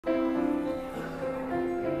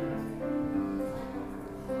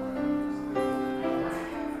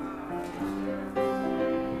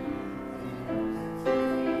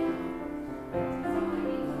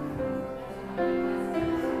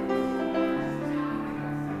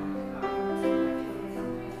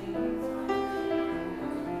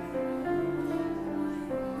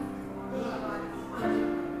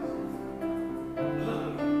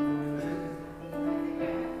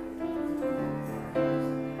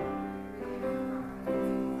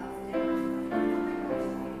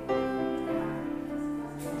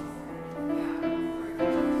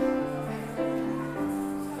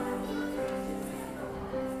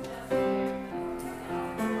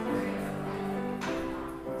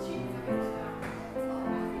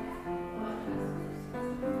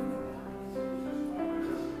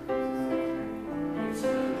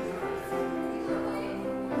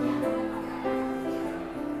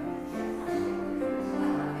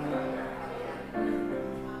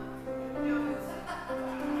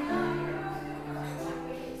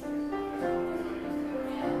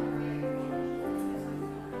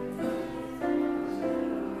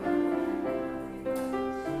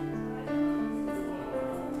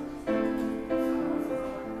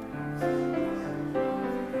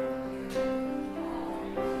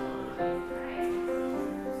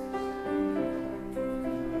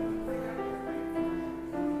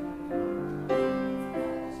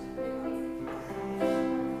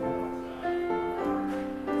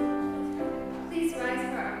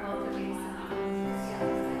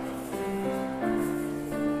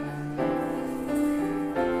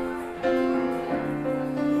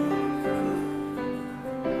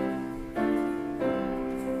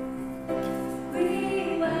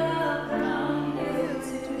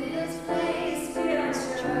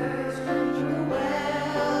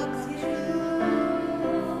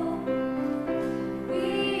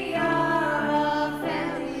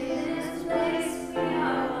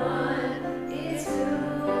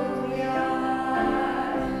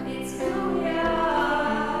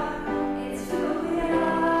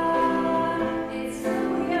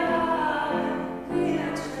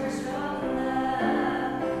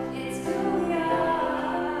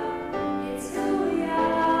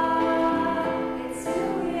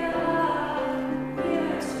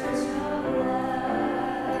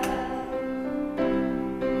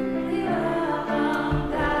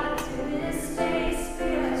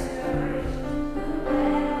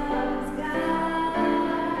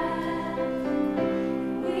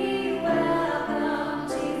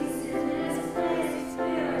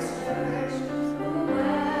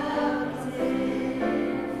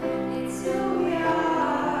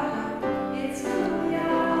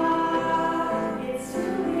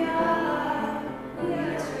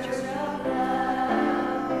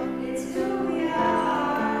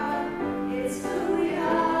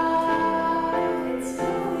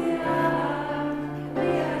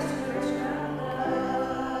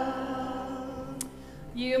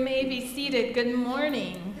Good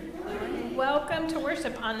morning. Welcome to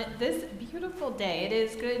worship on this beautiful day. It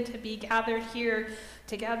is good to be gathered here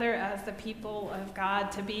together as the people of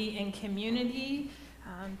God, to be in community,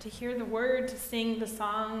 to hear the word, to sing the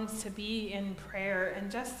songs, to be in prayer,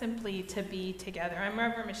 and just simply to be together. I'm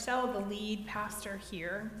Reverend Michelle, the lead pastor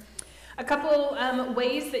here. A couple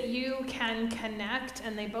ways that you can connect,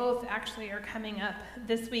 and they both actually are coming up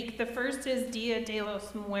this week. The first is Dia de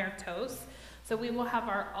los Muertos. So we will have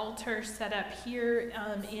our altar set up here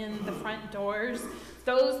in the front doors.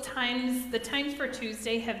 The times for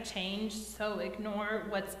Tuesday have changed, so ignore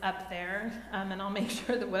what's up there, and I'll make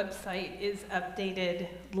sure the website is updated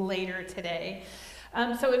later today.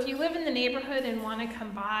 So if you live in the neighborhood and want to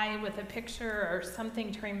come by with a picture or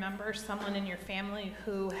something to remember someone in your family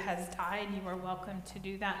who has died, you are welcome to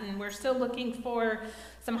do that. And we're still looking for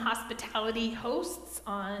some hospitality hosts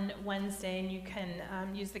on Wednesday, and you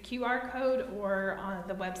can use the QR code, or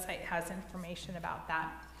the website has information about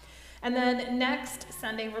that. And then next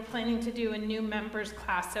Sunday, we're planning to do a new members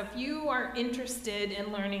class. So if you are interested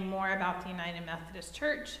in learning more about the United Methodist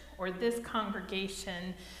Church or this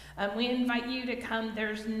congregation, we invite you to come.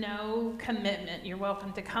 There's no commitment. You're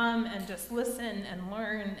welcome to come and just listen and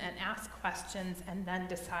learn and ask questions, and then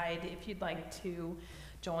decide if you'd like to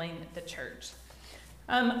join the church.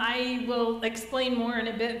 I will explain more in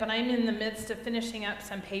a bit, but I'm in the midst of finishing up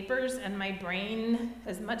some papers, and my brain,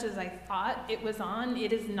 as much as I thought it was on,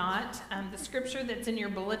 it is not. The scripture that's in your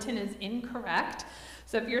bulletin is incorrect.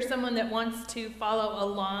 So if you're someone that wants to follow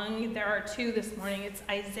along, there are two this morning. It's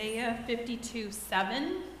Isaiah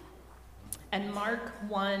 52:7 and Mark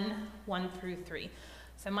 1:1-3.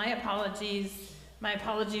 So my apologies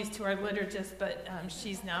to our liturgist, but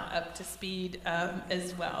she's now up to speed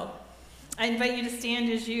as well. I invite you to stand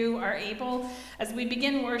as you are able as we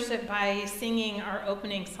begin worship by singing our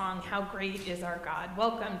opening song, How Great Is Our God.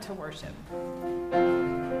 Welcome to worship.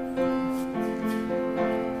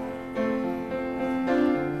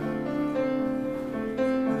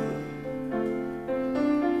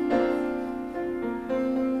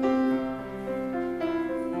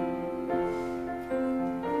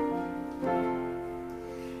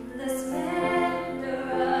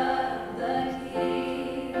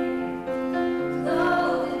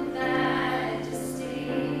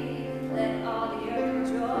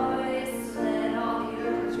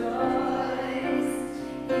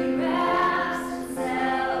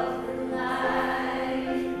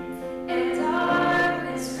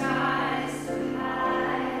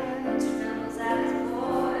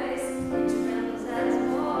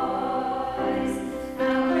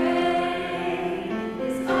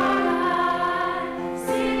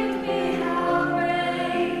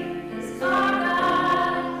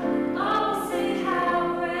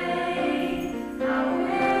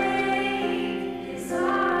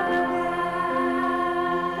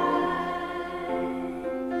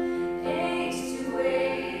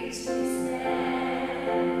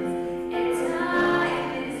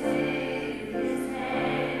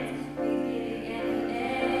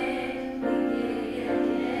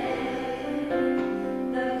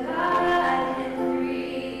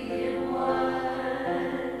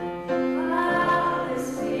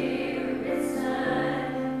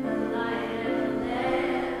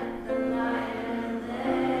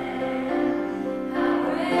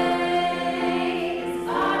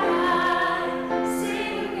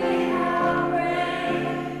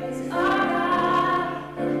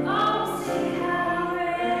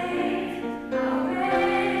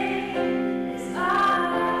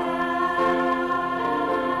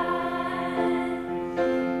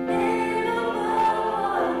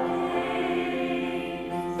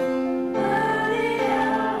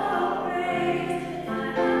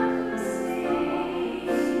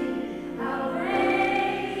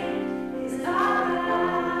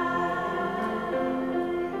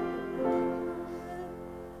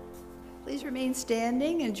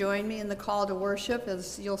 Standing and join me in the call to worship,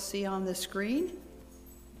 as you'll see on the screen.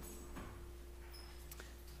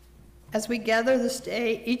 As we gather this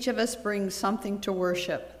day, each of us brings something to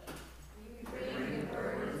worship.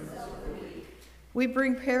 We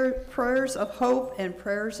bring prayers of hope and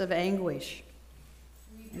prayers of anguish.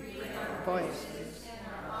 We bring our voices and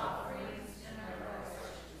our offerings and our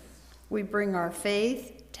questions. We bring our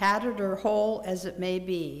faith, tattered or whole as it may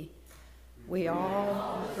be. We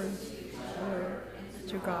all offer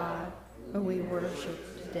to God, whom we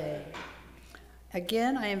worship today.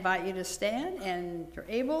 Again, I invite you to stand, and if you're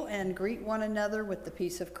able, and greet one another with the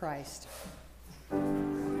peace of Christ.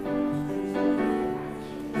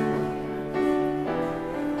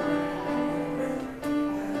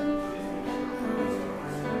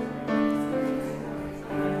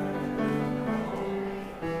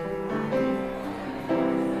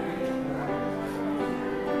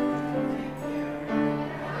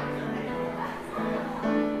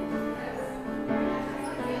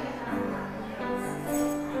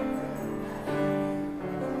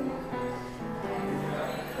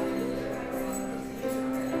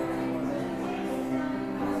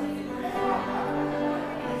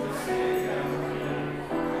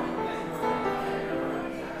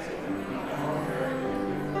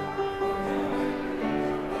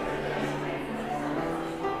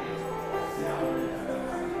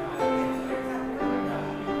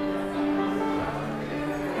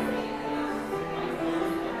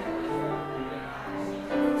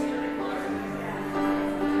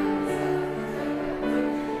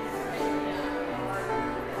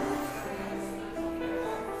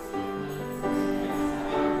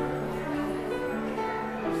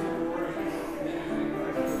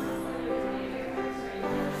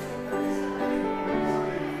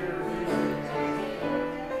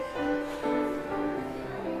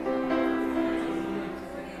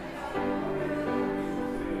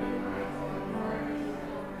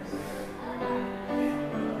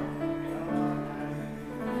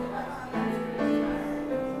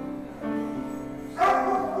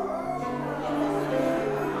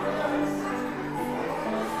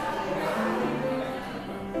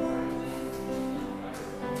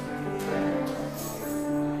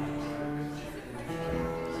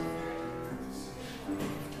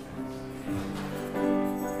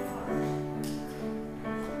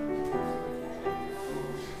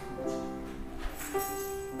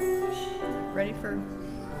 for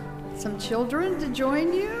some children to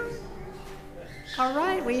join you? All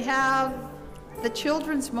right, we have the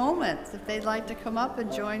children's moment, if they'd like to come up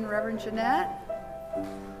and join Reverend Jeanette.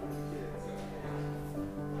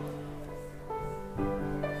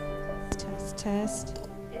 Test, test.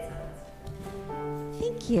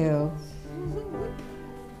 Thank you.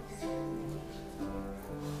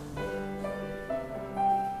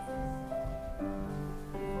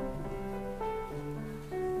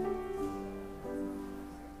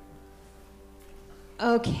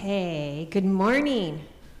 Okay, good morning.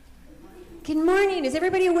 Good morning. Is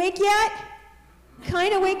everybody awake yet?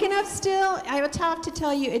 Kind of waking up still? I would have to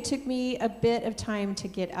tell you, it took me a bit of time to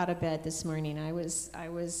get out of bed this morning. I was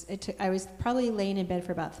probably laying in bed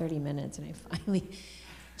for about 30 minutes, and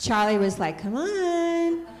Charlie was like, come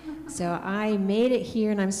on. So I made it here,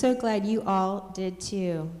 and I'm so glad you all did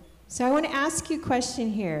too. So I want to ask you a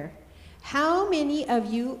question here. How many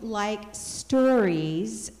of you like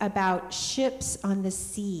stories about ships on the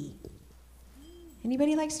sea?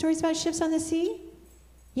 Anybody like stories about ships on the sea?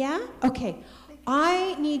 Yeah? Okay.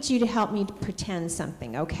 I need you to help me to pretend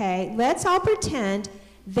something, okay? Let's all pretend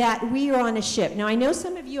that we are on a ship. Now, I know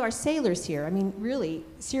some of you are sailors here. I mean, really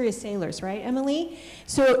serious sailors, right, Emily?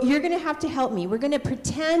 So you're going to have to help me. We're going to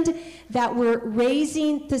pretend that we're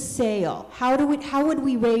raising the sail. How would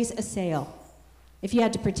we raise a sail? If you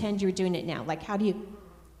had to pretend you were doing it now, like how do you?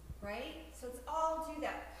 Right? So let's all do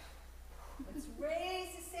that. Let's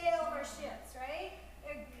raise the sail of our ships, right?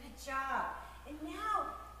 Good job. And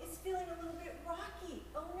now it's feeling a little bit rocky.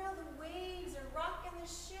 Oh no, the waves are rocking the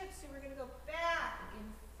ship, so we're going to go back and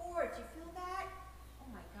forth. You feel that? Oh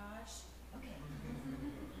my gosh. Okay.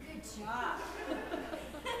 Good job.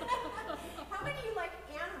 How many of you like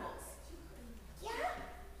animals? Yeah?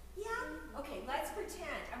 Yeah? Okay, let's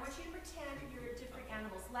pretend. I want you to pretend you're different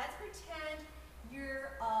animals. Let's pretend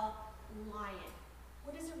you're a lion.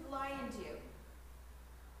 What does a lion do?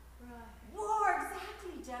 Roar,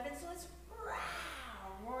 exactly, Devin. So let's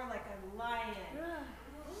roar like a lion.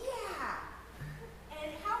 Yeah.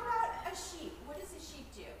 And how about a sheep? What does a sheep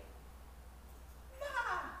do?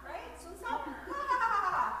 Right? So it's not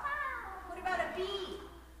What about a bee?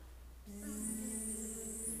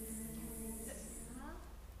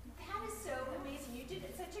 That is so amazing. You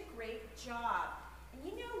did such a great job. And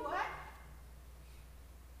you know what?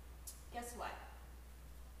 Guess what?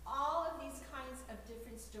 All of these kinds of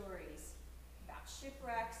different stories about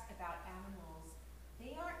shipwrecks, about animals,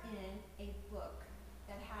 they are in a book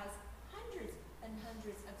that has hundreds and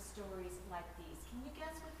hundreds of stories like these. Can you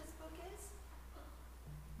guess what this book is?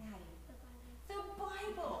 Maddie? The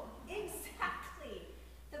Bible. Exactly.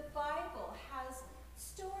 The Bible has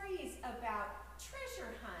stories about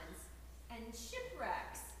treasure hunts and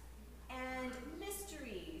shipwrecks and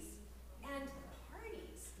mysteries and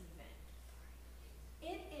parties even.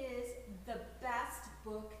 It is the best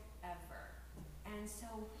book ever. And so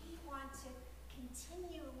we want to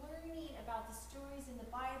continue learning about the stories in the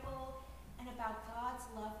Bible and about God's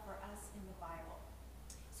love for us in the Bible.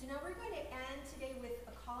 So now we're going to end today with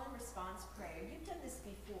a call and response prayer. You've done this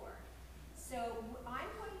before. So I'm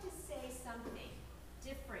going to say something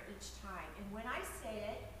different each time. And when I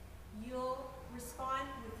say it, you'll respond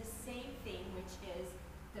with the same thing, which is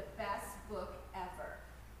the best book ever.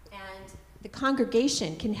 And the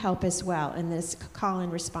congregation can help as well in this call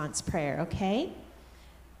and response prayer, okay?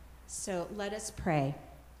 So let us pray.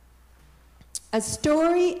 A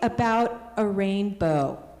story about a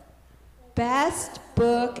rainbow. Best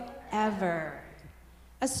book ever.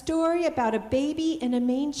 A story about a baby in a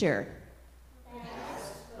manger.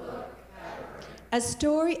 Best book ever. A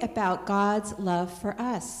story about God's love for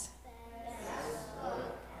us. Best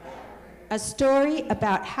book ever. A story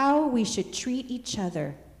about how we should treat each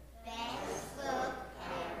other. Best book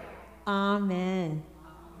ever. Amen.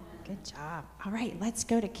 Good job. All right, let's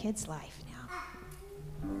go to Kids Life now.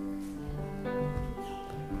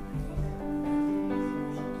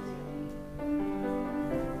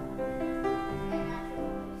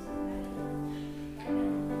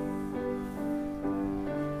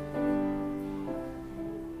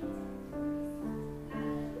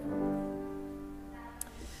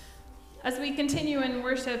 As we continue in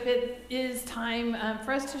worship, it is time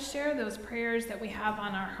for us to share those prayers that we have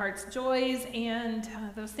on our heart's joys and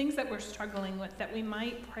those things that we're struggling with, that we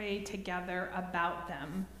might pray together about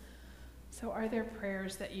them. So are there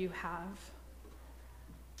prayers that you have?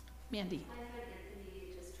 Mandy. I've had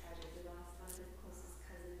Anthony just tragically lost one of his closest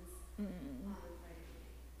cousins on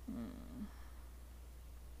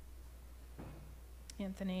Friday.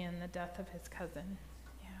 Anthony and the death of his cousin.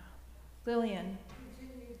 Yeah. Lillian.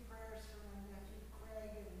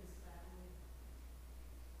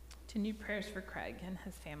 Continued prayers for Craig and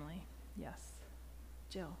his family. Yes.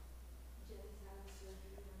 Jill.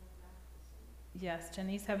 Yes,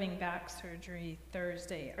 Jenny's having back surgery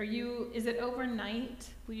Thursday. Is it overnight?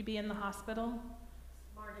 Will you be in the hospital?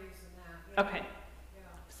 More days than that. Okay. Yeah.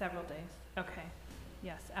 Several days. Okay.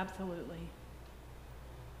 Yes, absolutely.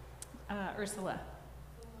 Ursula.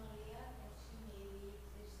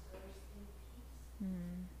 Hmm.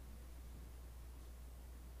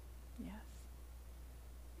 Yes.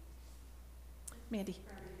 Mandy.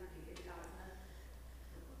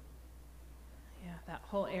 Yeah, that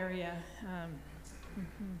whole area.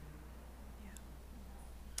 Mhm. Yeah.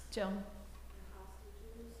 Jill.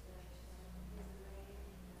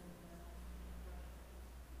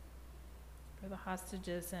 For the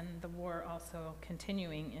hostages and the war also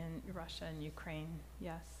continuing in Russia and Ukraine.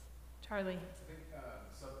 Yes. Charlie. I think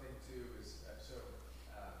something too is a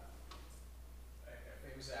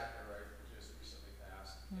famous actor, right, who just recently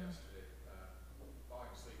passed yesterday,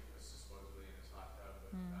 falling asleep supposedly in his hot tub,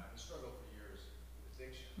 but he struggled for years with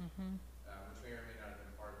addiction, which may or may not have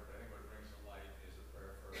been part of it. But I think what it brings to light is a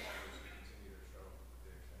prayer for others who continue their struggle with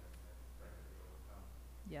addiction and frankly to overcome.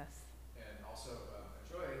 Yes. And also,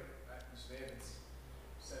 Joy, you may have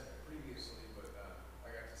said previously, but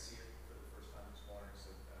I got to see it for the first time this morning.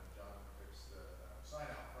 So John fixed the sign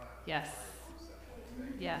out front. Yes.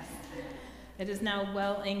 Yes. It is now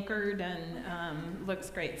well anchored and looks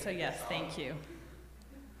great. So yes, thank you.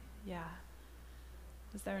 Yeah.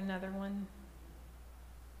 Is there another one?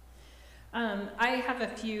 I have a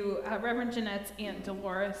few. Reverend Jeanette's Aunt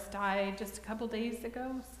Dolores died just a couple days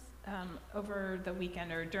ago, over the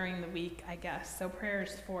weekend or during the week, I guess. So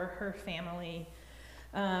prayers for her family.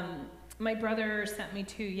 My brother sent me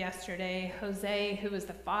two yesterday. Jose, who is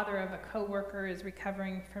the father of a coworker, is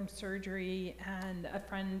recovering from surgery, and a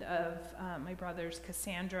friend of my brother's,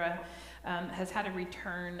 Cassandra, has had a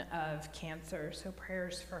return of cancer. So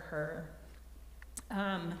prayers for her.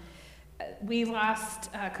 We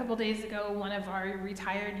lost a couple days ago one of our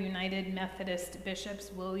retired United Methodist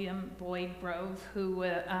bishops, William Boyd Grove, who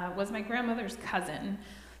was my grandmother's cousin.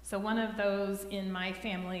 So one of those in my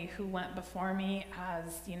family who went before me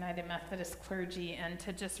as United Methodist clergy, and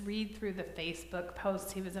to just read through the Facebook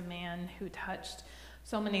posts, he was a man who touched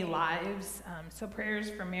so many lives. So prayers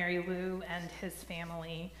for Mary Lou and his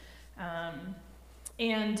family.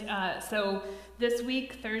 So this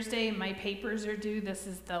week, Thursday, my papers are due. This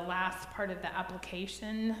is the last part of the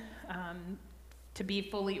application to be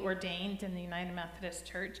fully ordained in the United Methodist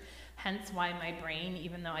Church, hence why my brain,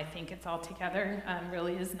 even though I think it's all together,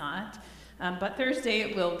 really is not. But Thursday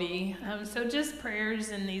it will be. So just prayers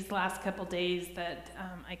in these last couple days that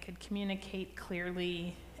I could communicate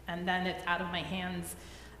clearly, and then it's out of my hands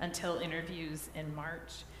until interviews in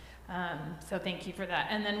March. So thank you for that.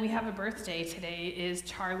 And then we have a birthday. Today is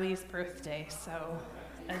Charlie's birthday, so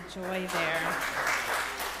a joy there.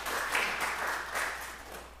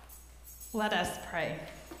 Let us pray.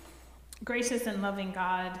 Gracious and loving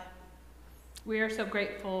God, we are so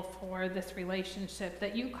grateful for this relationship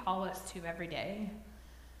that you call us to every day.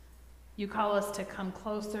 You call us to come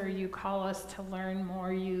closer. You call us to learn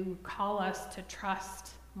more. You call us to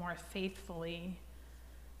trust more faithfully.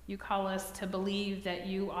 You call us to believe that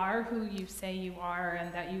you are who you say you are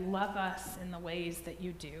and that you love us in the ways that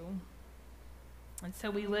you do. And so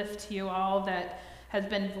we lift to you all that has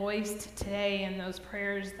been voiced today in those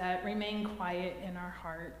prayers that remain quiet in our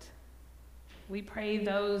heart. We pray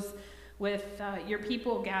those with your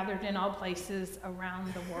people gathered in all places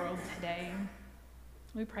around the world today.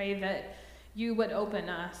 We pray that you would open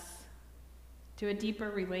us to a deeper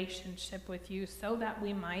relationship with you so that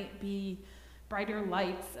we might be brighter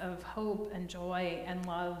lights of hope and joy and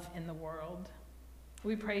love in the world.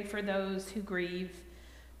 We pray for those who grieve,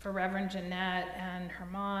 for Reverend Jeanette and her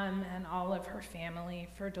mom and all of her family,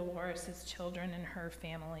 for Dolores' children and her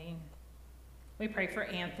family. We pray for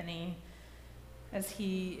Anthony as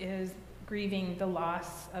he is grieving the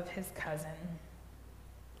loss of his cousin.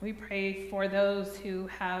 We pray for those who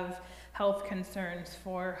have health concerns,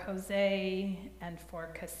 for Jose and for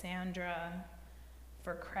Cassandra,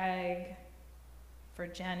 for Craig, for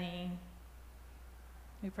Jenny.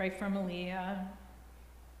 We pray for Malia.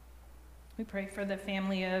 We pray for the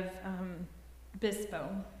family of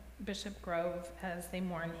Bishop Grove, as they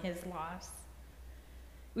mourn his loss.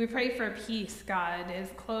 We pray for peace, God, as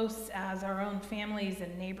close as our own families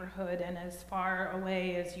and neighborhood, and as far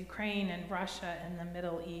away as Ukraine and Russia and the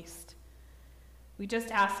Middle East. We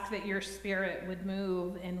just ask that your Spirit would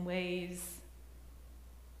move in ways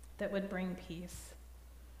that would bring peace.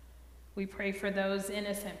 We pray for those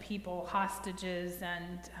innocent people, hostages,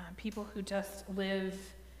 and people who just live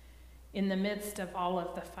in the midst of all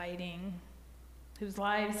of the fighting, whose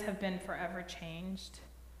lives have been forever changed.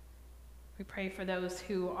 We pray for those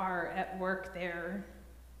who are at work there,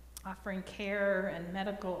 offering care and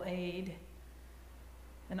medical aid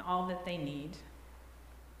and all that they need.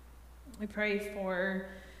 We pray for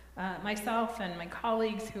myself and my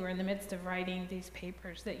colleagues who are in the midst of writing these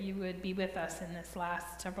papers, that you would be with us in this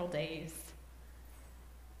last several days.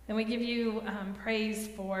 And we give you praise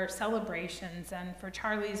for celebrations and for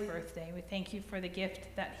Charlie's birthday. We thank you for the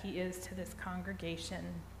gift that he is to this congregation.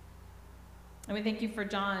 And we thank you for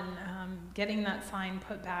John getting that sign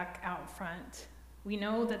put back out front. We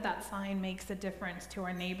know that that sign makes a difference to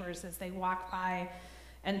our neighbors as they walk by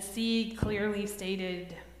and see clearly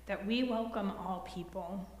stated that we welcome all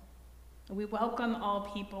people. We welcome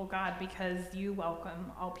all people, God, because you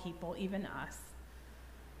welcome all people, even us.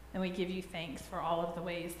 And we give you thanks for all of the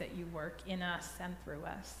ways that you work in us and through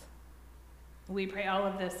us. We pray all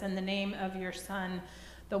of this in the name of your Son,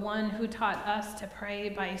 the one who taught us to pray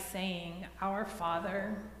by saying, Our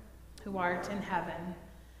Father, who art in heaven,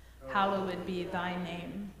 hallowed be thy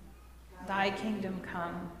name. Thy kingdom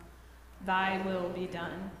come, thy will be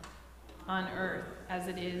done, on earth as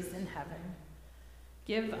it is in heaven.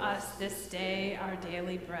 Give us this day our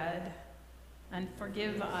daily bread, and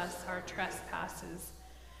forgive us our trespasses,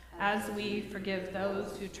 as we forgive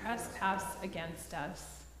those who trespass against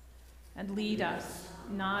us. And lead us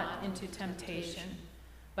not into temptation,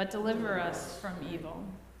 but deliver us from evil.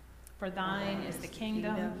 For thine is the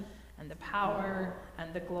kingdom, and the power,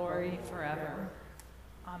 and the glory forever.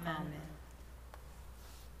 Amen.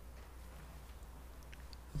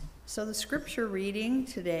 So the scripture reading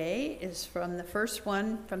today is from the first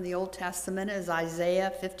one from the Old Testament is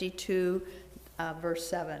Isaiah 52, verse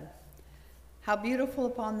 7. How beautiful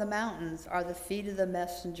upon the mountains are the feet of the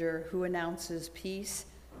messenger who announces peace,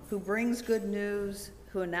 who brings good news,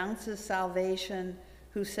 who announces salvation,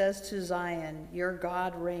 who says to Zion, your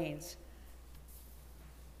God reigns.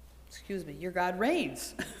 Excuse me, your God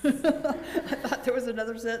reigns. I thought there was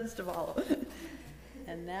another sentence to follow.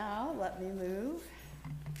 And now let me move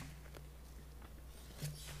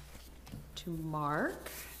to Mark,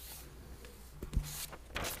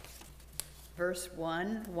 verse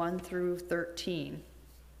 1 through 13.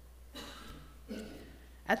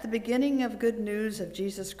 At the beginning of good news of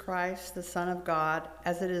Jesus Christ, the Son of God,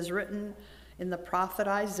 as it is written in the prophet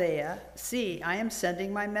Isaiah, see, I am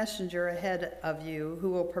sending my messenger ahead of you who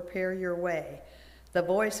will prepare your way. The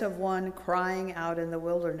voice of one crying out in the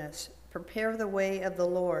wilderness, prepare the way of the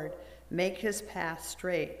Lord, make his path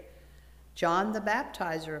straight. John the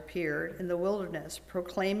Baptizer appeared in the wilderness,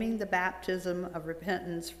 proclaiming the baptism of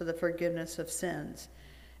repentance for the forgiveness of sins.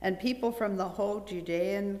 And people from the whole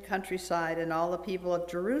Judean countryside and all the people of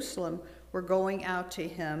Jerusalem were going out to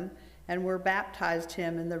him and were baptized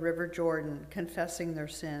him in the river Jordan, confessing their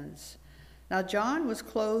sins. Now John was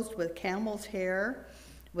clothed with camel's hair,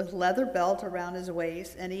 with leather belt around his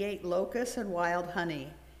waist, and he ate locusts and wild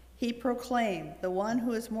honey. He proclaimed, the one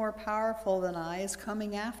who is more powerful than I is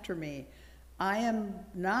coming after me. I am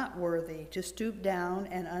not worthy to stoop down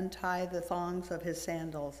and untie the thongs of his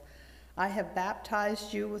sandals. I have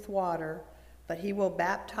baptized you with water, but he will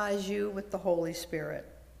baptize you with the Holy Spirit.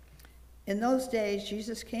 In those days,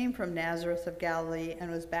 Jesus came from Nazareth of Galilee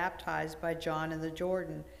and was baptized by John in the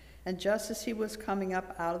Jordan. And just as he was coming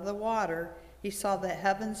up out of the water, he saw the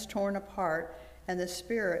heavens torn apart and the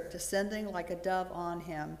Spirit descending like a dove on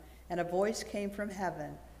him. And a voice came from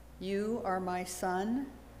heaven, you are my Son,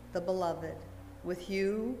 the Beloved. With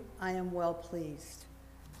you I am well pleased.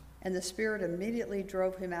 And the Spirit immediately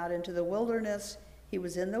drove him out into the wilderness. He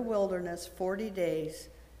was in the wilderness 40 days,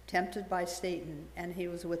 tempted by Satan, and he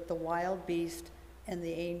was with the wild beast, and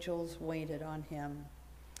the angels waited on him.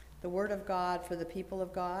 The word of God for the people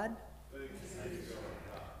of God.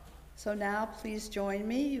 So now please join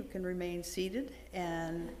me. You can remain seated.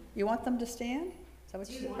 And you want them to stand? Is that what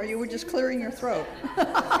you, or you were just clearing your throat? Sure,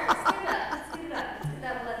 stand up. Let's do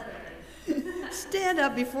that. Let's do that. Stand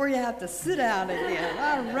up before you have to sit down again.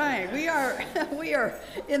 All right, we are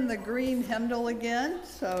in the green hymnal again,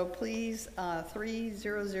 so please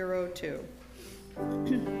 3002.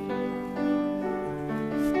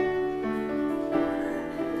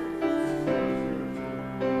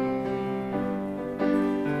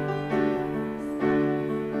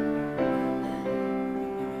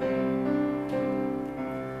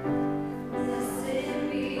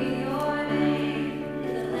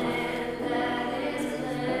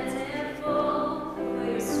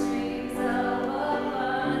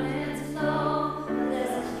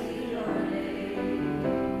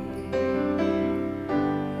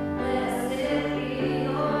 Blessed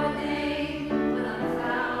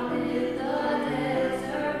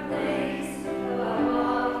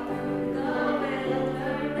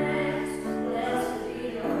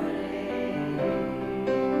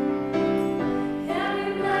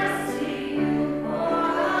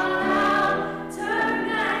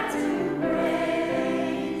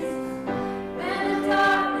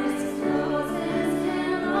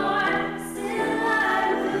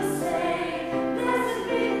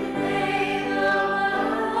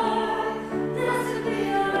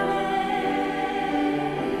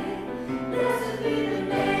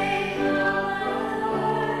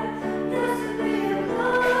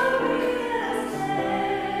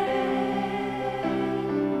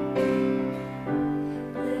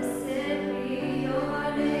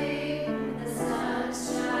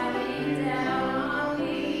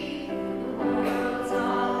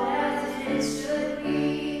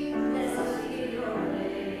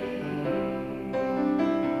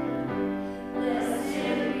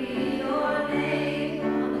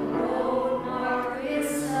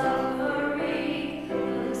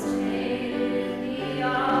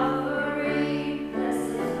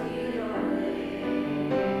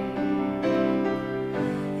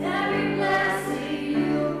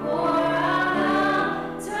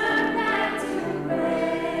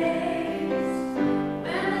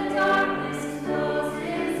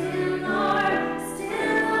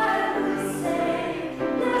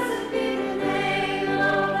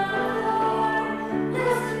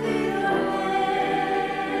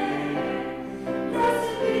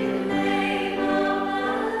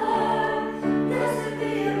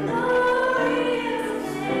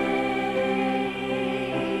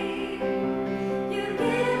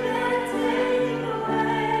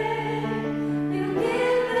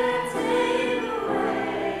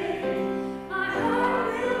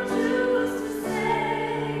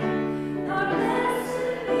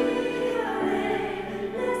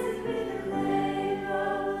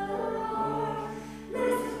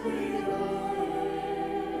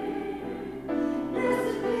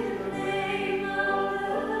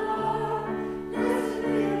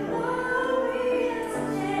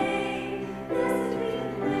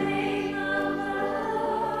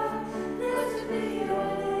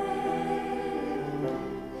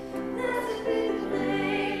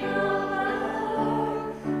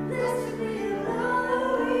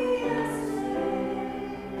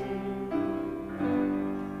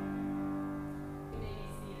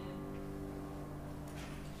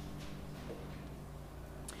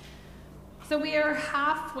So we are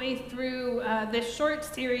halfway through this short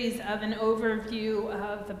series of an overview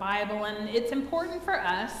of the Bible, and it's important for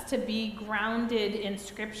us to be grounded in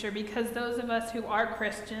Scripture because those of us who are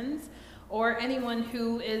Christians or anyone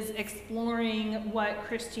who is exploring what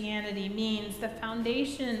Christianity means, the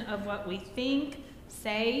foundation of what we think,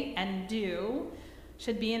 say, and do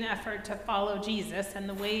should be an effort to follow Jesus, and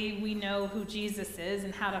the way we know who Jesus is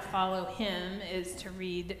and how to follow him is to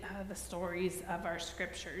read the stories of our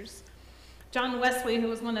Scriptures. John Wesley, who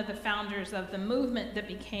was one of the founders of the movement that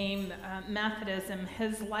became Methodism,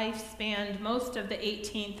 his life spanned most of the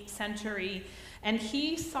 18th century, and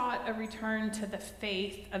he sought a return to the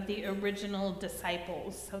faith of the original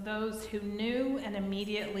disciples, so those who knew and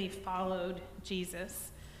immediately followed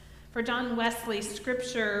Jesus. For John Wesley,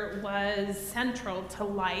 Scripture was central to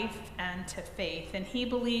life and to faith, and he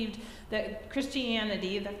believed that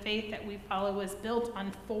Christianity, the faith that we follow, was built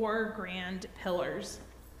on 4 grand pillars: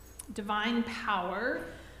 divine power,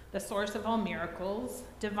 the source of all miracles;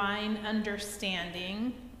 divine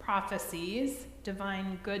understanding, prophecies;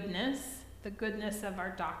 divine goodness, the goodness of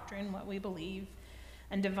our doctrine, what we believe;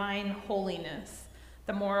 and divine holiness,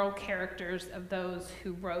 the moral characters of those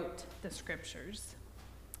who wrote the Scriptures.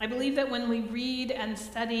 I believe that when we read and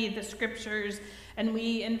study the Scriptures and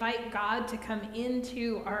we invite God to come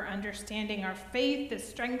into our understanding, our faith is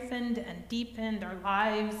strengthened and deepened, our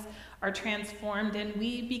lives are transformed, and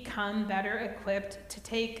we become better equipped to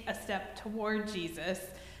take a step toward Jesus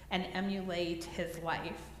and emulate his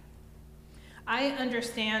life. I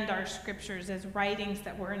understand our Scriptures as writings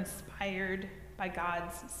that were inspired by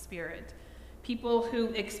God's Spirit. People who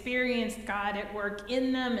experienced God at work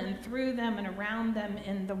in them and through them and around them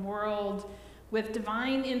in the world, with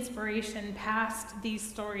divine inspiration, passed these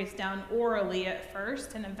stories down orally at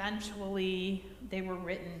first, and eventually they were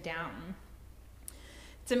written down.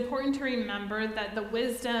 It's important to remember that the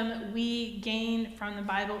wisdom we gain from the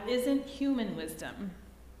Bible isn't human wisdom.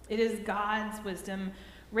 It is God's wisdom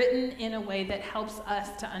written in a way that helps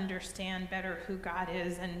us to understand better who God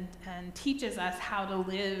is and teaches us how to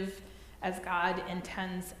live as God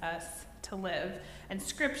intends us to live. And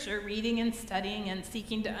Scripture, reading and studying and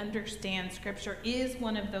seeking to understand Scripture, is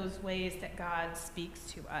one of those ways that God speaks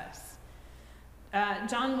to us.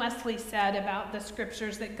 John Wesley said about the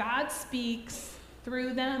Scriptures that God speaks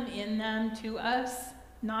through them, in them, to us,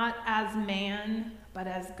 not as man, but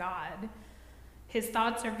as God. His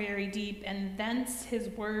thoughts are very deep, and thence his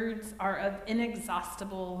words are of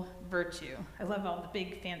inexhaustible virtue. I love all the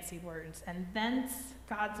big fancy words. And thence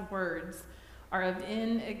God's words are of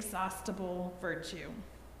inexhaustible virtue.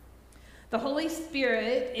 The Holy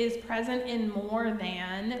Spirit is present in more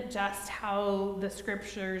than just how the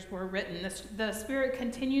Scriptures were written. The Spirit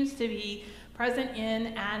continues to be present in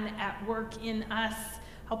and at work in us,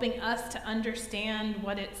 helping us to understand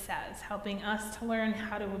what it says, helping us to learn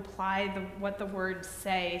how to apply what the words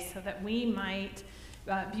say so that we might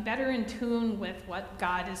be better in tune with what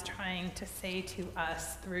God is trying to say to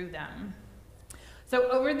us through them. So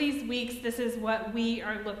over these weeks, this is what we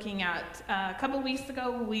are looking at. A couple weeks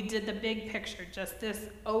ago, we did the big picture, just this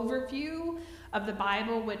overview of the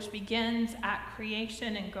Bible, which begins at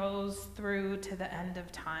creation and goes through to the end of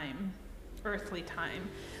time, earthly time.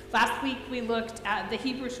 Last week, we looked at the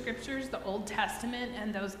Hebrew Scriptures, the Old Testament,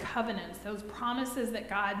 and those covenants, those promises that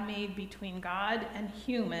God made between God and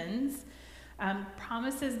humans,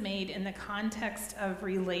 promises made in the context of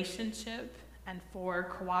relationship and for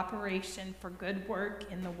cooperation, for good work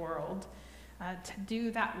in the world, to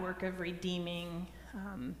do that work of redeeming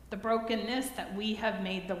the brokenness that we have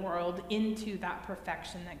made the world into that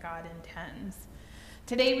perfection that God intends.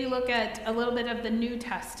 Today we look at a little bit of the New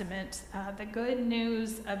Testament, the good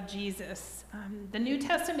news of Jesus. The New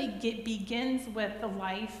Testament begins with the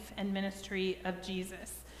life and ministry of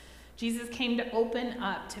Jesus. Jesus came to open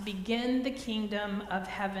up, to begin the kingdom of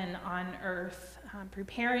heaven on earth,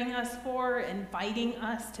 preparing us for, inviting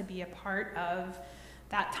us to be a part of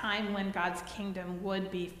that time when God's kingdom would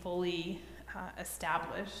be fully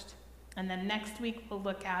established. And then next week we'll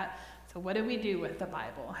look at, so what do we do with the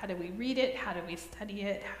Bible? How do we read it? How do we study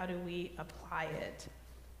it? How do we apply it?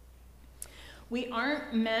 We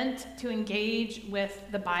aren't meant to engage with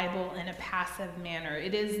the Bible in a passive manner.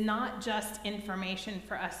 It is not just information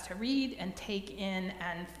for us to read and take in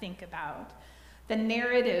and think about. The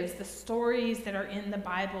narratives, the stories that are in the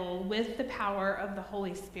Bible with the power of the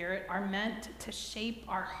Holy Spirit are meant to shape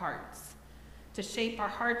our hearts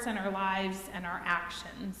and our lives and our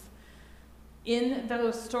actions. In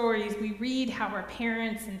those stories, we read how our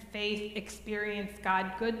parents in faith experienced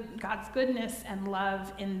God's goodness and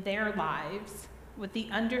love in their lives, with the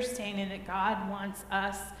understanding that God wants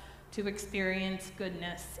us to experience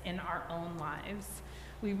goodness in our own lives.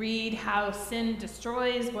 We read how sin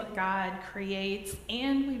destroys what God creates,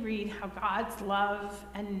 and we read how God's love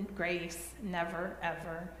and grace never,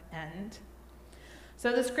 ever end.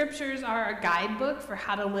 So the scriptures are a guidebook for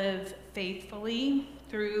how to live faithfully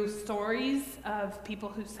through stories of people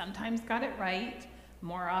who sometimes got it right,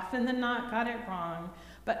 more often than not got it wrong,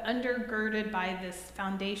 but undergirded by this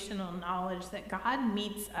foundational knowledge that God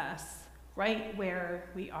meets us right where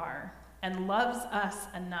we are and loves us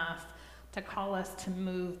enough to call us to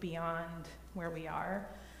move beyond where we are.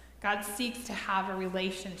 God seeks to have a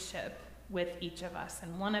relationship with each of us,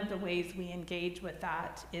 and one of the ways we engage with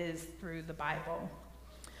that is through the Bible.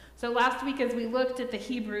 So last week, as we looked at the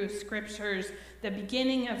Hebrew scriptures, the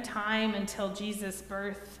beginning of time until Jesus'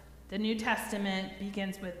 birth, the New Testament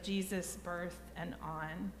begins with Jesus' birth and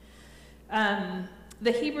on.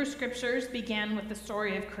 The Hebrew scriptures began with the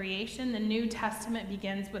story of creation. The New Testament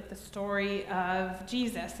begins with the story of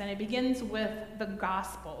Jesus, and it begins with the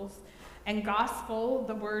Gospels. And gospel,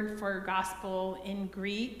 the word for gospel in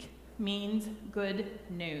Greek, means good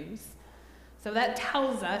news. So that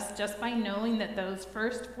tells us, just by knowing that those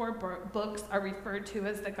first 4 books are referred to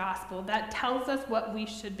as the gospel, that tells us what we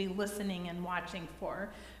should be listening and watching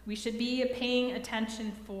for. We should be paying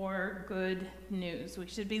attention for good news. We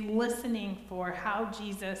should be listening for how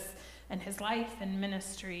Jesus and his life and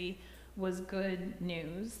ministry was good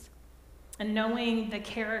news. And knowing the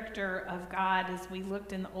character of God, as we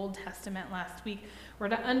looked in the Old Testament last week, we're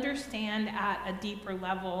to understand at a deeper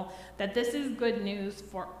level that this is good news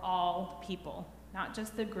for all people, not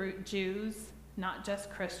just the Jews, not just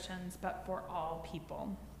Christians, but for all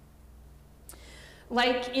people.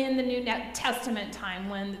 Like in the New Testament time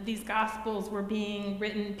when these Gospels were being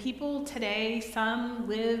written, people today, some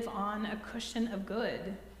live on a cushion of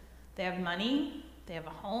good. They have money, they have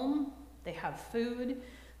a home, they have food,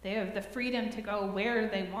 they have the freedom to go where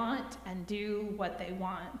they want and do what they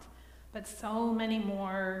want. But so many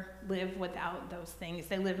more live without those things.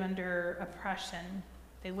 They live under oppression.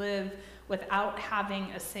 They live without having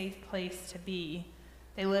a safe place to be.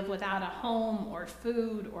 They live without a home or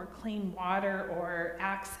food or clean water or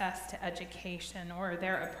access to education, or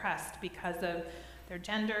they're oppressed because of their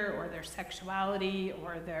gender or their sexuality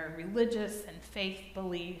or their religious and faith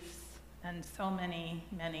beliefs and so many,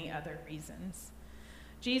 many other reasons.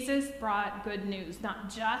 Jesus brought good news,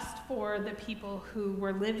 not just for the people who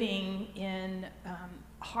were living in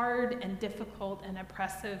hard and difficult and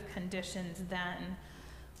oppressive conditions then,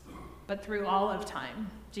 but through all of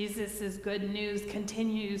time. Jesus' good news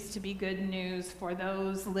continues to be good news for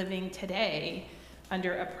those living today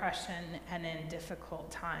under oppression and in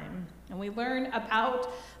difficult time. And we learn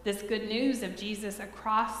about this good news of Jesus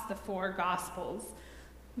across the 4 Gospels.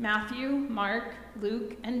 Matthew, Mark,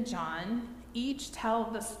 Luke, and John each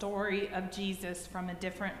tell the story of Jesus from a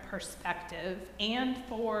different perspective and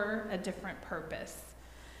for a different purpose.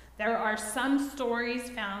 There are some stories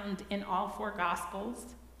found in all 4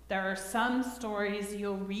 Gospels. There are some stories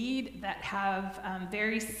you'll read that have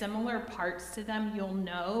very similar parts to them. You'll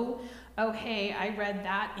know, oh, hey, I read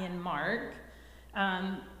that in Mark.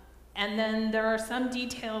 And then there are some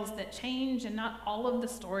details that change, and not all of the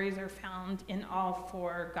stories are found in all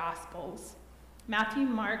 4 Gospels. Matthew,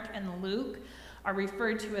 Mark, and Luke are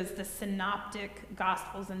referred to as the synoptic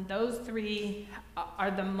Gospels, and those 3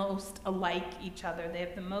 are the most alike each other. They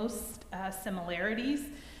have the most similarities,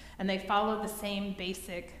 and they follow the same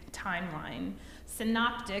basic timeline.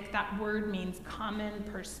 Synoptic, that word means common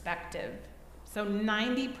perspective. So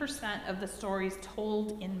 90% of the stories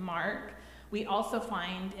told in Mark, we also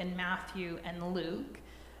find in Matthew and Luke.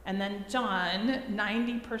 And then John,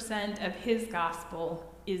 90% of his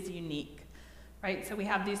gospel is unique. Right, so we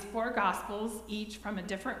have these 4 Gospels, each from a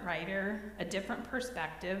different writer, a different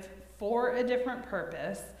perspective, for a different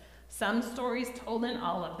purpose. Some stories told in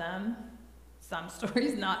all of them, some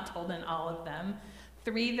stories not told in all of them.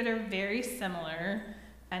 3 that are very similar,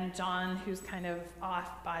 and John, who's kind of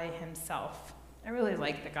off by himself. I really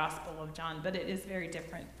like the Gospel of John, but it is very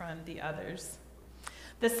different from the others.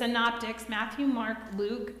 The synoptics, Matthew, Mark,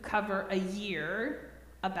 Luke, cover a year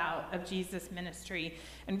of Jesus' ministry,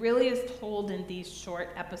 and really is told in these short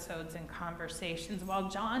episodes and conversations, while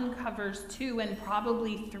John covers 2 and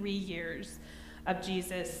probably 3 years of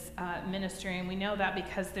Jesus' ministry. And we know that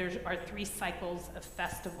because there are 3 cycles of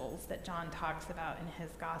festivals that John talks about in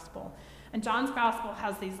his gospel. And John's gospel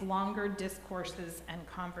has these longer discourses and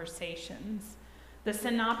conversations. The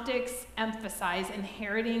synoptics emphasize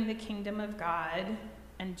inheriting the kingdom of God,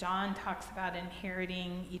 and John talks about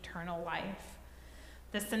inheriting eternal life.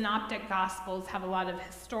 The synoptic gospels have a lot of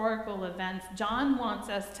historical events. John wants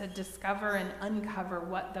us to discover and uncover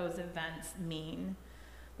what those events mean.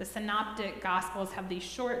 The synoptic gospels have these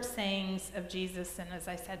short sayings of Jesus, and as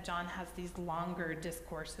I said, John has these longer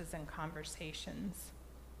discourses and conversations.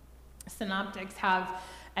 Synoptics have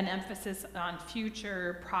an emphasis on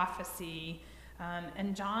future prophecy,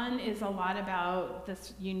 and John is a lot about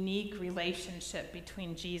this unique relationship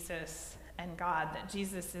between Jesus and God, that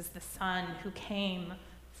Jesus is the Son who came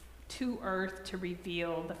to earth to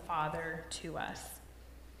reveal the Father to us.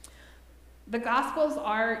 The Gospels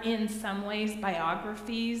are in some ways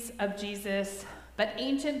biographies of Jesus, but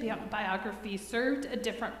ancient biographies served a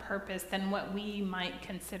different purpose than what we might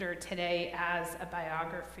consider today as a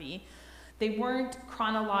biography. They weren't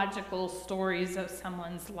chronological stories of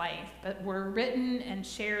someone's life, but were written and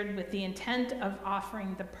shared with the intent of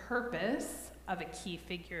offering the purpose of a key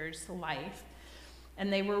figure's life.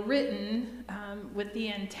 And they were written with the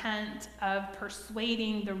intent of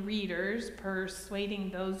persuading the readers, persuading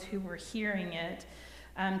those who were hearing it,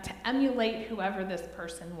 to emulate whoever this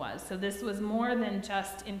person was. So this was more than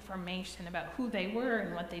just information about who they were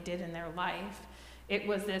and what they did in their life. It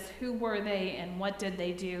was this, who were they and what did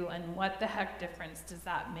they do and what the heck difference does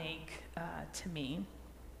that make to me?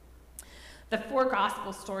 The 4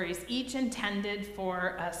 gospel stories, each intended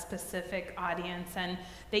for a specific audience, and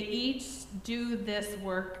they each do this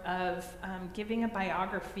work of giving a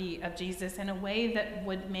biography of Jesus in a way that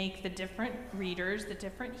would make the different readers, the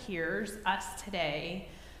different hearers, us today,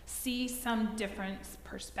 see some different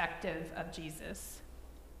perspective of Jesus.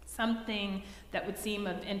 Something that would seem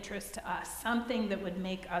of interest to us, something that would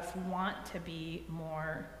make us want to be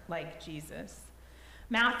more like Jesus.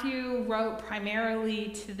 Matthew wrote primarily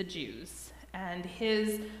to the Jews. And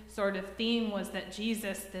his sort of theme was that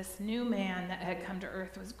Jesus, this new man that had come to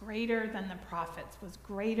earth, was greater than the prophets, was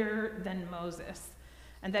greater than Moses.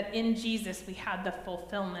 And that in Jesus we had the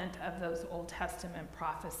fulfillment of those Old Testament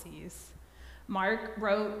prophecies. Mark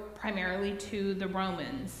wrote primarily to the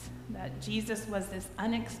Romans, that Jesus was this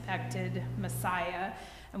unexpected Messiah.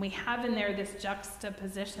 And we have in there this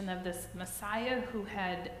juxtaposition of this Messiah who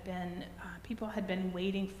had been, people had been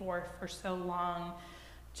waiting for so long,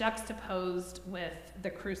 juxtaposed with the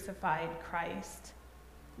crucified Christ.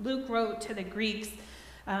 Luke wrote to the Greeks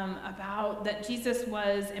about that Jesus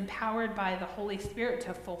was empowered by the Holy Spirit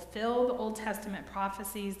to fulfill the Old Testament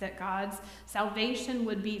prophecies, that God's salvation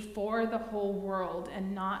would be for the whole world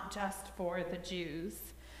and not just for the Jews.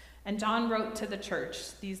 And John wrote to the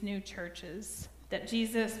church, these new churches, that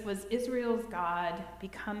Jesus was Israel's God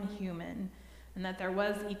become human, and that there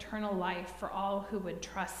was eternal life for all who would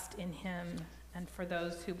trust in him and for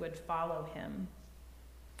those who would follow him.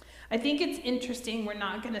 I think it's interesting, we're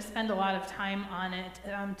not going to spend a lot of time on it,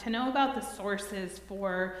 to know about the sources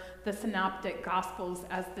for the synoptic gospels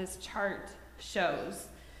as this chart shows.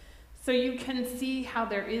 So you can see how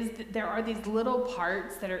there are these little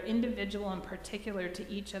parts that are individual and particular to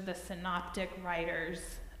each of the synoptic writers,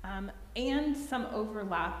 and some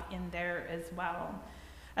overlap in there as well.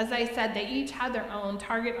 As I said, they each had their own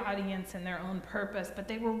target audience and their own purpose, but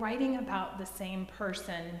they were writing about the same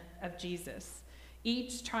person of Jesus,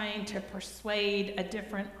 each trying to persuade a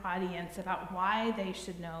different audience about why they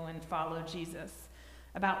should know and follow Jesus,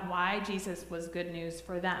 about why Jesus was good news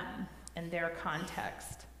for them and their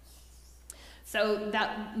context. So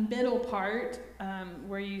that middle part,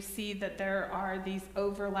 where you see that there are these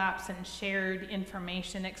overlaps and shared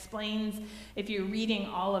information, explains, if you're reading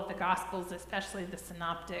all of the Gospels, especially the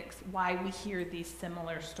Synoptics, why we hear these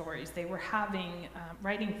similar stories. They were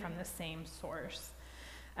writing from the same source.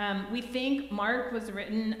 We think Mark was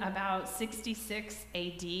written about 66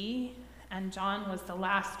 AD, and John was the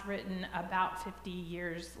last written about 50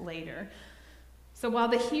 years later. So while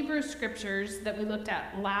the Hebrew scriptures that we looked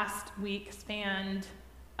at last week spanned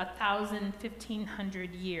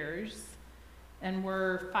 1,500 years and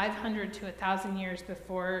were 500 to 1,000 years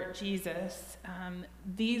before Jesus,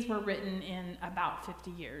 these were written in about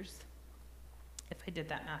 50 years, if I did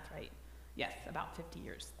that math right. Yes, about 50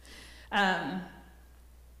 years.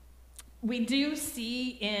 We do see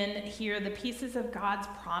in here the pieces of God's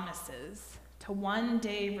promises to one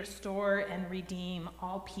day restore and redeem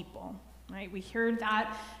all people. Right? We heard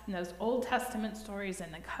that in those Old Testament stories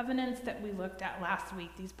and the covenants that we looked at last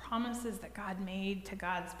week, these promises that God made to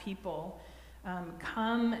God's people.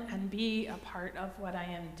 Come and be a part of what I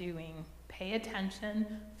am doing. Pay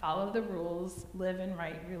attention, follow the rules, live in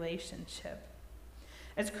right relationship.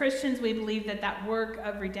 As Christians, we believe that that work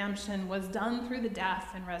of redemption was done through the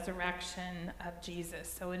death and resurrection of Jesus.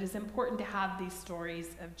 So it is important to have these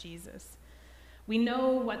stories of Jesus. We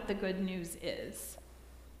know what the good news is.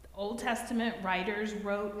 Old Testament writers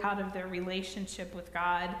wrote out of their relationship with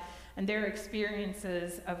God and their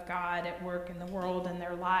experiences of God at work in the world and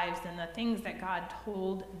their lives and the things that God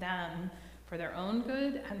told them for their own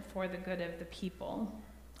good and for the good of the people.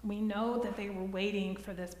 We know that they were waiting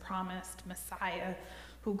for this promised Messiah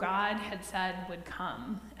who God had said would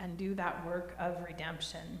come and do that work of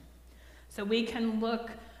redemption. So we can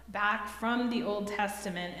look back from the Old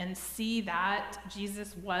Testament and see that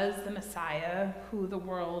Jesus was the Messiah who the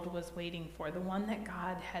world was waiting for, the one that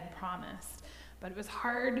God had promised. But it was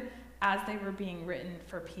hard as they were being written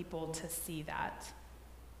for people to see that.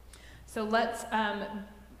 So let's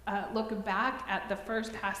look back at the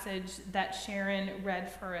first passage that Sharon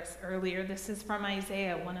read for us earlier. This is from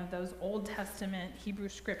Isaiah, one of those Old Testament Hebrew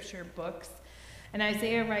scripture books. And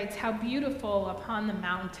Isaiah writes, "How beautiful upon the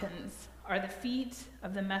mountains are the feet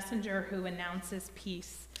of the messenger who announces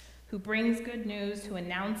peace, who brings good news, who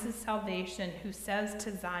announces salvation, who says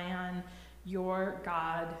to Zion, your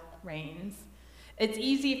God reigns." It's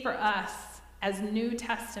easy for us as New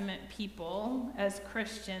Testament people, as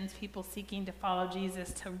Christians, people seeking to follow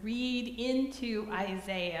Jesus, to read into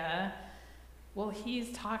Isaiah, well,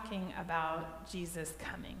 he's talking about Jesus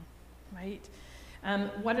coming, right?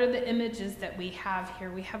 What are the images that we have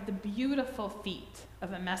here? We have the beautiful feet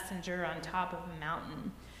of a messenger on top of a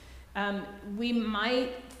mountain. We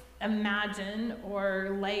might imagine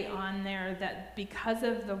or lay on there that because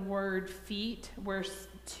of the word feet, we're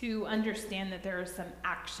to understand that there is some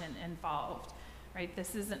action involved, right?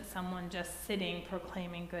 This isn't someone just sitting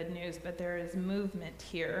proclaiming good news, but there is movement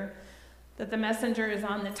here. That the messenger is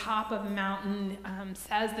on the top of a mountain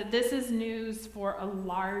says that this is news for a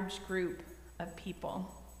large group of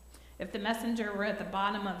people. If the messenger were at the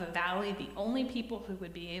bottom of a valley, the only people who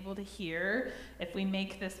would be able to hear, if we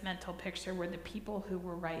make this mental picture, were the people who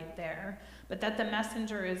were right there. But that the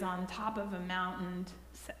messenger is on top of a mountain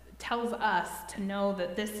tells us to know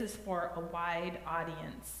that this is for a wide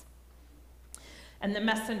audience. And the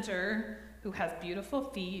messenger, who has beautiful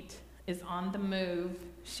feet, is on the move,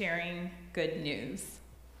 sharing good news.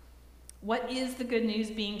 What is the good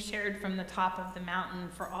news being shared from the top of the mountain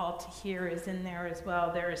for all to hear is in there as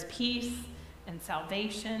well. There is peace and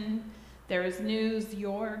salvation. There is news,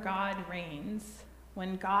 your God reigns.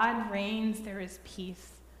 When God reigns, there is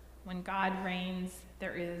peace. When God reigns,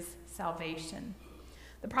 there is salvation.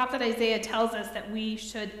 The prophet Isaiah tells us that we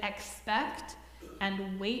should expect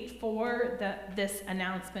and wait for this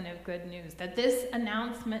announcement of good news, that this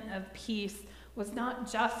announcement of peace was not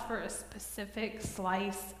just for a specific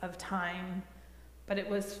slice of time, but it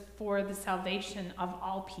was for the salvation of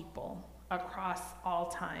all people across all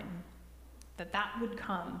time, that would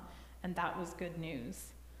come, and that was good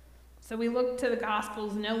news. So we look to the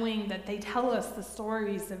Gospels knowing that they tell us the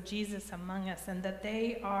stories of Jesus among us and that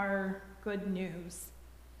they are good news.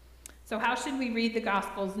 So how should we read the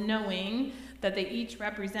Gospels knowing that they each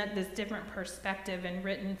represent this different perspective and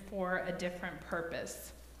written for a different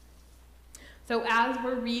purpose? So as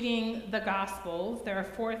we're reading the Gospels, there are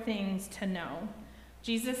 4 things to know.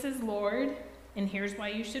 Jesus is Lord, and here's why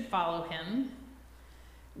you should follow him.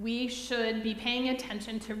 We should be paying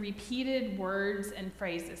attention to repeated words and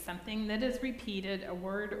phrases. Something that is repeated, a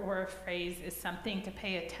word or a phrase, is something to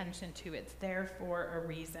pay attention to. It's there for a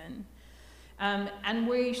reason. And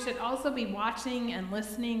we should also be watching and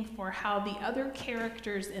listening for how the other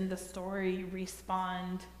characters in the story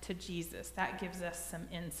respond to Jesus. That gives us some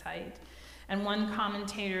insight. And one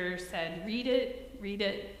commentator said, read it, read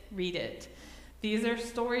it, read it. These are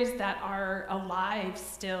stories that are alive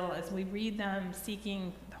still as we read them,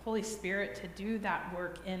 seeking the Holy Spirit to do that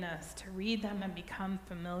work in us, to read them and become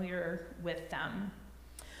familiar with them.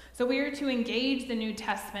 So we are to engage the New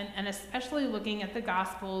Testament, and especially looking at the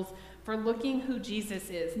Gospels, for looking who Jesus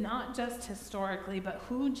is, not just historically, but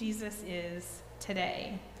who Jesus is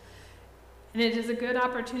today. And it is a good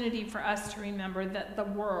opportunity for us to remember that the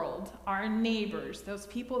world, our neighbors, those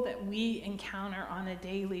people that we encounter on a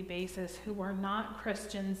daily basis who are not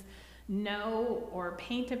Christians, know or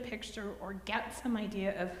paint a picture or get some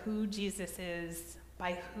idea of who Jesus is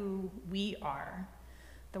by who we are.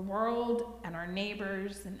 The world and our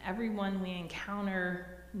neighbors and everyone we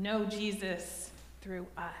encounter know Jesus through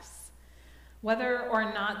us. Whether or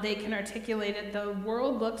not they can articulate it, the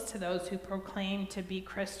world looks to those who proclaim to be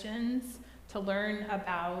Christians to learn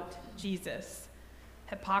about Jesus.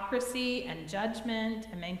 Hypocrisy and judgment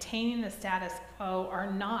and maintaining the status quo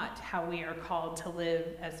are not how we are called to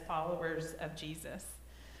live as followers of Jesus.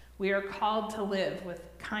 We are called to live with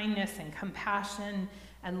kindness and compassion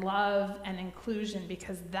and love and inclusion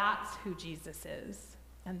because that's who Jesus is.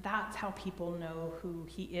 And that's how people know who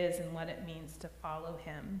he is and what it means to follow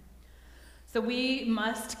him. So we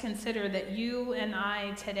must consider that you and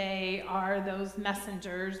I today are those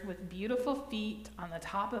messengers with beautiful feet on the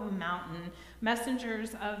top of a mountain,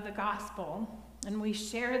 messengers of the gospel. And we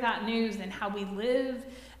share that news in how we live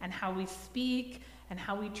and how we speak and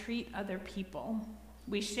how we treat other people.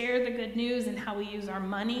 We share the good news in how we use our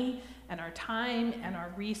money and our time and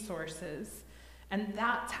our resources. And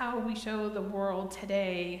that's how we show the world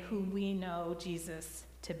today who we know Jesus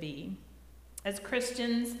to be. As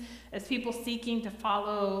Christians, as people seeking to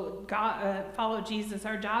follow Jesus,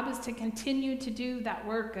 our job is to continue to do that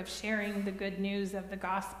work of sharing the good news of the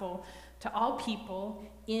gospel to all people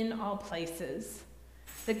in all places.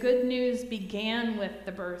 The good news began with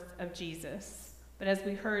the birth of Jesus, but as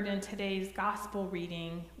we heard in today's gospel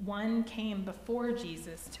reading, one came before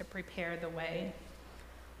Jesus to prepare the way.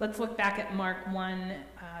 Let's look back at Mark 1,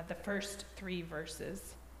 the first 3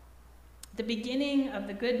 verses. The beginning of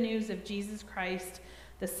the good news of Jesus Christ,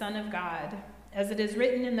 the Son of God. As it is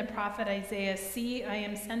written in the prophet Isaiah, "See, I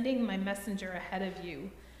am sending my messenger ahead of you,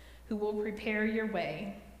 who will prepare your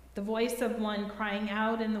way. The voice of one crying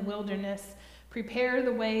out in the wilderness, prepare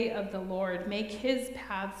the way of the Lord, make his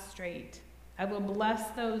paths straight. I will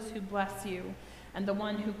bless those who bless you, and the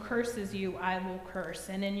one who curses you I will curse,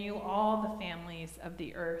 and in you all the families of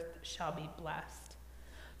the earth shall be blessed."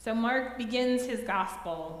 So Mark begins his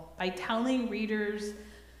gospel by telling readers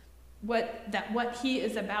what he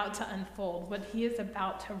is about to unfold, what he is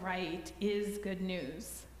about to write is good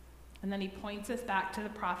news. And then he points us back to the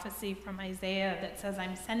prophecy from Isaiah that says,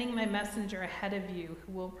 "I'm sending my messenger ahead of you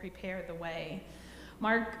who will prepare the way."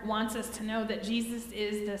 Mark wants us to know that Jesus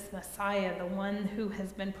is this Messiah, the one who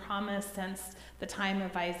has been promised since the time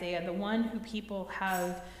of Isaiah, the one who people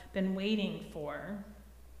have been waiting for.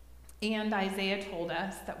 And Isaiah told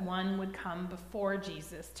us that one would come before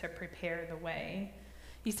Jesus to prepare the way.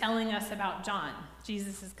 He's telling us about John,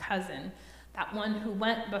 Jesus' cousin, that one who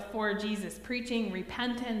went before Jesus, preaching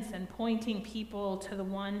repentance and pointing people to the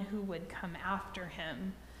one who would come after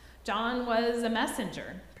him. John was a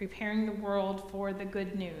messenger, preparing the world for the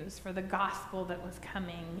good news, for the gospel that was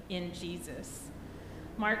coming in Jesus.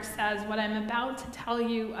 Mark says, what I'm about to tell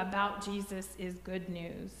you about Jesus is good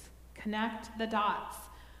news. Connect the dots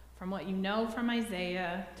from what you know from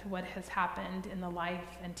Isaiah to what has happened in the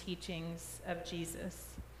life and teachings of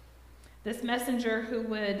Jesus. This messenger who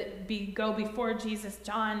would go before Jesus,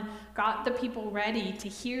 John, got the people ready to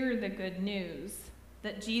hear the good news,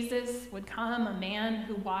 that Jesus would come, a man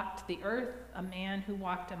who walked the earth, a man who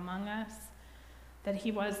walked among us, that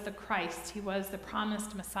he was the Christ, he was the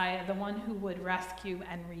promised Messiah, the one who would rescue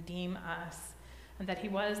and redeem us, and that he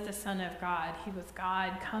was the Son of God. He was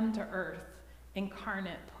God come to earth,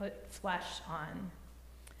 incarnate, put flesh on.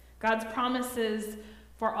 God's promises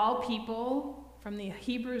for all people from the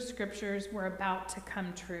Hebrew scriptures were about to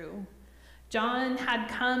come true. John had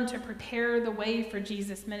come to prepare the way for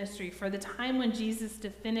Jesus' ministry, for the time when Jesus'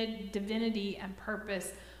 divinity and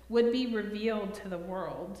purpose would be revealed to the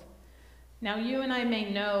world. Now, you and I may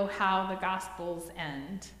know how the Gospels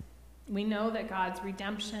end. We know that God's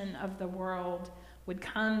redemption of the world would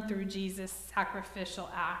come through Jesus' sacrificial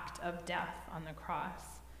act of death on the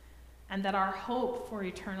cross, and that our hope for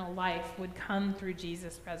eternal life would come through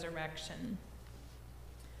Jesus' resurrection.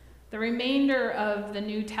 The remainder of the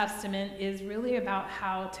New Testament is really about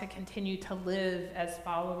how to continue to live as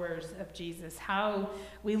followers of Jesus, how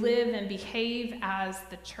we live and behave as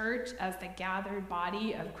the church, as the gathered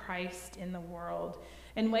body of Christ in the world,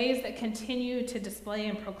 in ways that continue to display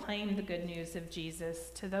and proclaim the good news of Jesus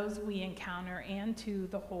to those we encounter and to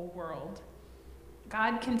the whole world.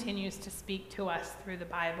 God continues to speak to us through the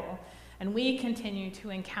Bible, and we continue to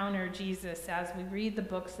encounter Jesus as we read the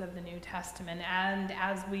books of the New Testament and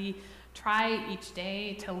as we try each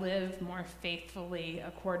day to live more faithfully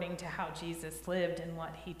according to how Jesus lived and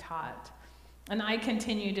what he taught. And I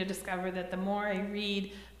continue to discover that the more I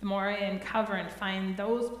read, the more I uncover and find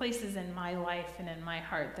those places in my life and in my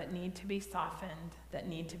heart that need to be softened, that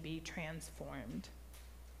need to be transformed.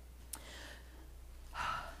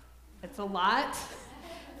 It's a lot,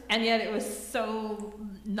 and yet it was so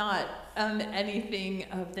not anything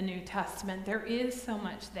of the New Testament. There is so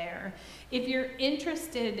much there. If you're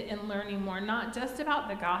interested in learning more, not just about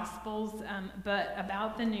the Gospels, but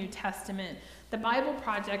about the New Testament, the Bible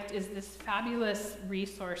Project is this fabulous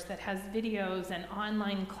resource that has videos and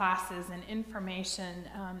online classes and information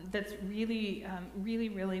that's really,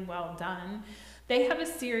 really well done. They have a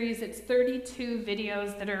series, it's 32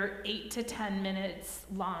 videos that are 8 to 10 minutes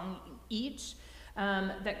long each,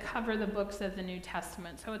 that cover the books of the New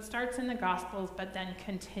Testament. So it starts in the Gospels, but then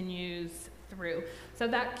continues through. So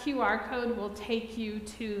that QR code will take you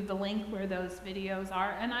to the link where those videos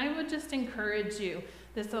are. And I would just encourage you,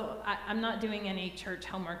 I'm not doing any church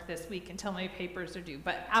homework this week until my papers are due,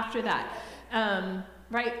 but after that,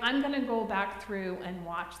 right, I'm going to go back through and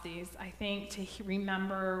watch these, I think, to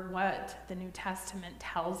remember what the New Testament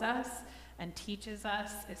tells us and teaches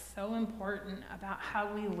us is so important about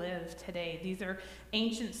how we live today. These are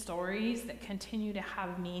ancient stories that continue to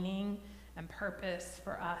have meaning and purpose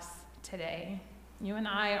for us today. You and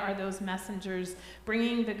I are those messengers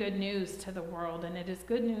bringing the good news to the world, and it is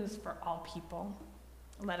good news for all people.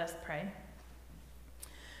 Let us pray.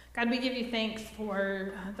 God, we give you thanks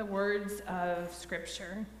for the words of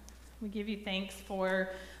Scripture. We give you thanks for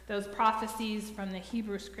those prophecies from the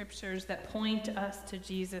Hebrew Scriptures that point us to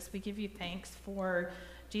Jesus. We give you thanks for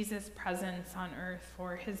Jesus' presence on earth,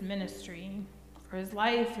 for his ministry, for his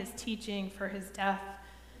life, his teaching, for his death,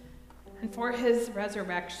 and for his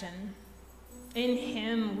resurrection. In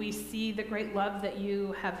him we see the great love that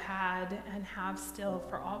you have had and have still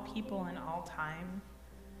for all people in all time.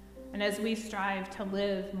 And as we strive to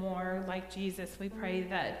live more like Jesus, we pray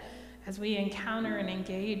that as we encounter and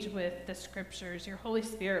engage with the Scriptures, your Holy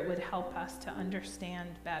Spirit would help us to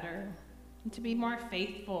understand better and to be more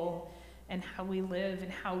faithful in how we live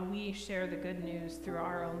and how we share the good news through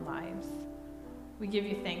our own lives. We give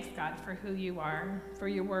you thanks, God, for who you are, for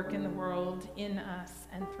your work in the world, in us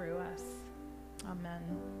and through us. Amen.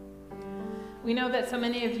 We know that so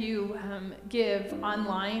many of you give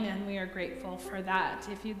online, and we are grateful for that.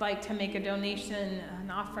 If you'd like to make a donation, an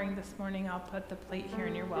offering this morning, I'll put the plate here,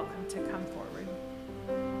 and you're welcome to come forward.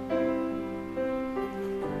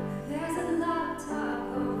 There's a lot of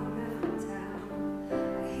talk going around town. I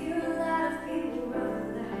hear a lot of people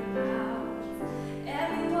running their mouths.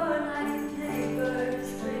 Everyone likes to play birds,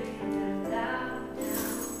 breaking them down,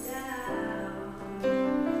 down, down.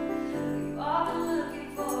 We've all been looking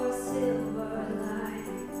for a silver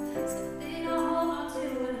lining, something to hold on to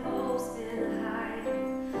and hope's been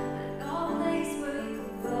hiding. I know a place where you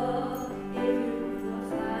can go if you wanna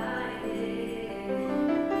find it.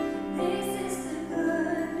 This is the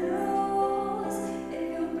good news. If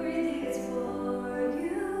you're breathing, it's for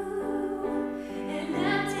you. An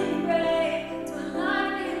empty grave to a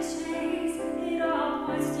life in chains. It all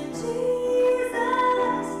points to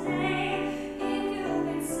Jesus' name. If you've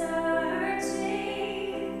been searching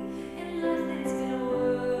and nothing's been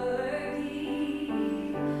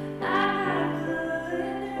working, I got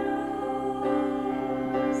good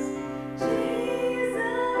news.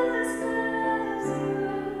 Jesus loves you.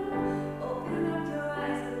 Open up your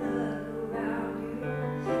eyes and look around you.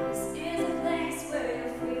 This is a place where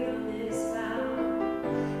your freedom is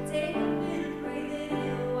found. Take a minute, breathe it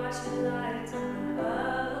in, watch your life turn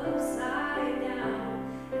upside down.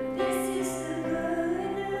 This is the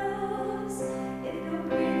good news. If you're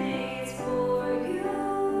breathing, it's for you.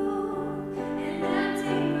 An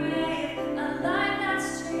empty grave, a life that's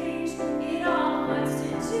changed. It all points to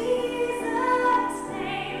Jesus'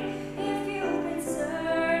 name. If you've been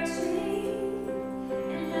searching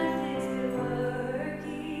and nothing's been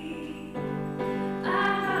working, I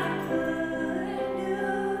got good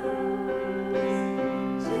news.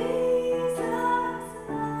 Jesus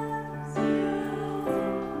loves you.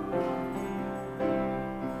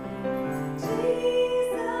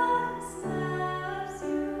 Jesus loves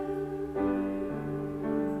you.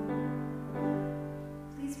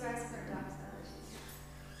 Please rise for our doxology.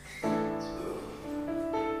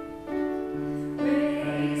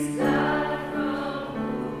 Praise God from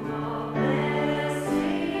whom all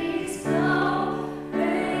blessings flow.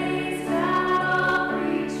 Praise God, all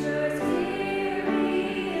creatures here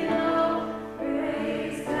below.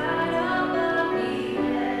 Praise God above me,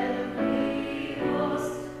 every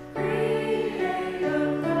host.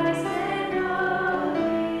 Creator, Christ and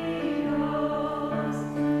Holy Ghost.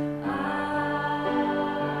 Amen.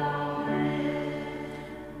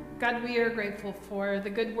 God, we are grateful for the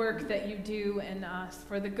good work that you do in us,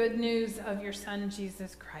 for the good news of your Son,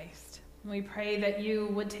 Jesus Christ. We pray that you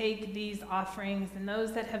would take these offerings and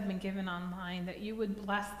those that have been given online, that you would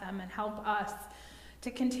bless them and help us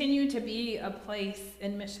to continue to be a place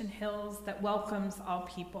in Mission Hills that welcomes all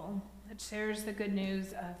people, that shares the good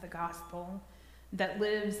news of the gospel, that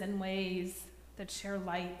lives in ways that share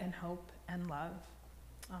light and hope and love.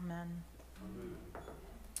 Amen.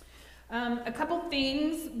 A couple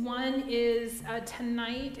things. One is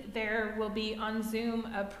tonight there will be on Zoom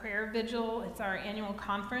a prayer vigil. It's our annual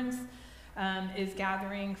conference, is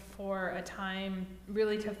gathering for a time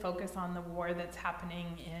really to focus on the war that's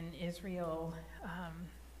happening in Israel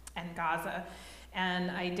and Gaza.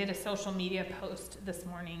 And I did a social media post this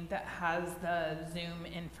morning that has the Zoom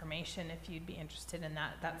information if you'd be interested in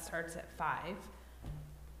that. That starts at 5.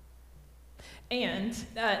 And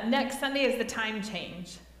next Sunday is the time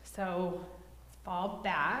change. So fall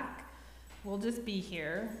back. We'll just be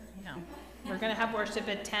here. You know, we're going to have worship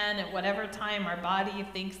at 10 at whatever time our body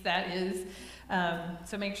thinks that is.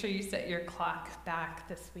 So make sure you set your clock back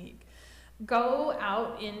this week. Go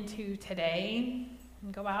out into today.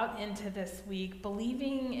 Go out into this week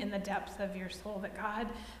believing in the depths of your soul that God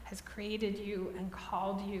has created you and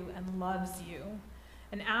called you and loves you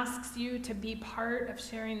and asks you to be part of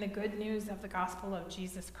sharing the good news of the gospel of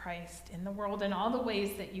Jesus Christ in the world in all the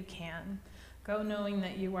ways that you can. Go knowing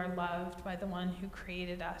that you are loved by the one who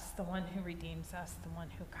created us, the one who redeems us, the one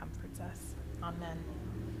who comforts us. Amen.